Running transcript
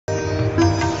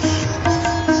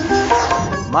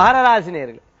மகர ராசி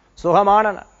நேயர்களே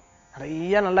சுகமான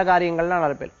நிறைய நல்ல காரியங்கள்லாம்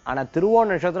நடப்பேன். ஆனா திருவோண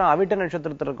நட்சத்திரம் அவிட்ட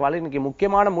நட்சத்திரத்திற்கு இன்னைக்கு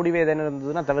முக்கியமான முடிவு எதுன்னு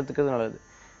இருந்ததுன்னா தவிர்த்துக்கிறது நல்லது.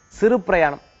 சிறு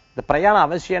பிரயாணம், இந்த பிரயாணம்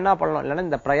அவசியம் என்ன பண்ணணும், இல்லைன்னா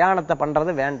இந்த பிரயாணத்தை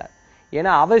பண்றது வேண்டாம்.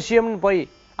 ஏன்னா அவசியம்னு போய்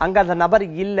அங்க அந்த நபர்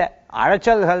இல்லை,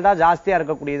 அழைச்சல்கள் தான் ஜாஸ்தியா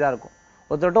இருக்கக்கூடியதா இருக்கும்.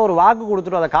 ஒருத்தர்கிட்ட ஒரு வாக்கு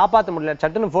கொடுத்துட்டு அதை காப்பாற்ற முடியல,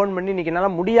 சட்டுன்னு போன் பண்ணி இன்னைக்கு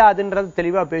என்னால முடியாதுன்றது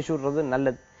தெளிவா பேசி விடுறது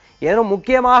நல்லது. ஏதோ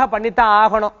முக்கியமாக பண்ணித்தான்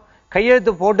ஆகணும்,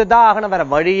 கையெழுத்து போட்டுதான் ஆகணும், வேற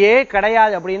வழியே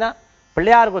கிடையாது அப்படின்னா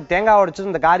பிள்ளையாருக்கு ஒரு தேங்காய் உடைச்சு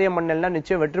இந்த காரியம் பண்ணலாம்,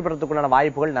 நிச்சயம் வெற்றி பெறத்துக்குண்டான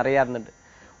வாய்ப்புகள் நிறைய இருந்துட்டு.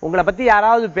 உங்களை பத்தி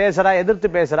யாராவது பேசுறா, எதிர்த்து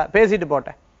பேசுறா, பேசிட்டு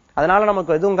போட்டேன், அதனால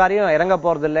நமக்கு எதுவும் காரியம் இறங்க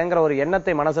போறது இல்லைங்கிற ஒரு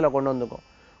எண்ணத்தை மனசுல கொண்டு வந்துக்கும்.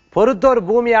 பொறுத்தோர்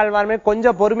பூமி ஆழ்வாருமே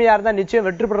கொஞ்சம் பொறுமையா இருந்தா நிச்சயம்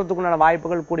வெற்றி பெறத்துக்குண்டான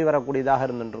வாய்ப்புகள் கூடி வரக்கூடியதாக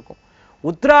இருந்துட்டு இருக்கும்.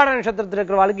 உத்திராட நட்சத்திரத்தில்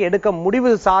இருக்கிறவர்களுக்கு எடுக்க முடிவு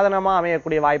சாதனமா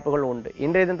அமையக்கூடிய வாய்ப்புகள் உண்டு.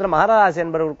 இன்றைய தினத்தில் மகர ராசி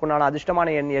என்பவர்களுக்குண்டான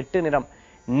அதிர்ஷ்டமான எண் 8 நிறம்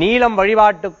நீலம்.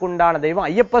 வழிபாட்டுக்குண்டான தெய்வம்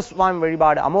ஐயப்ப சுவாமி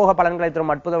வழிபாடு அமோக பலன்களை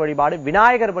தரும் அற்புத வழிபாடு.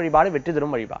 விநாயகர் வழிபாடு வெற்றி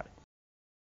தரும் வழிபாடு.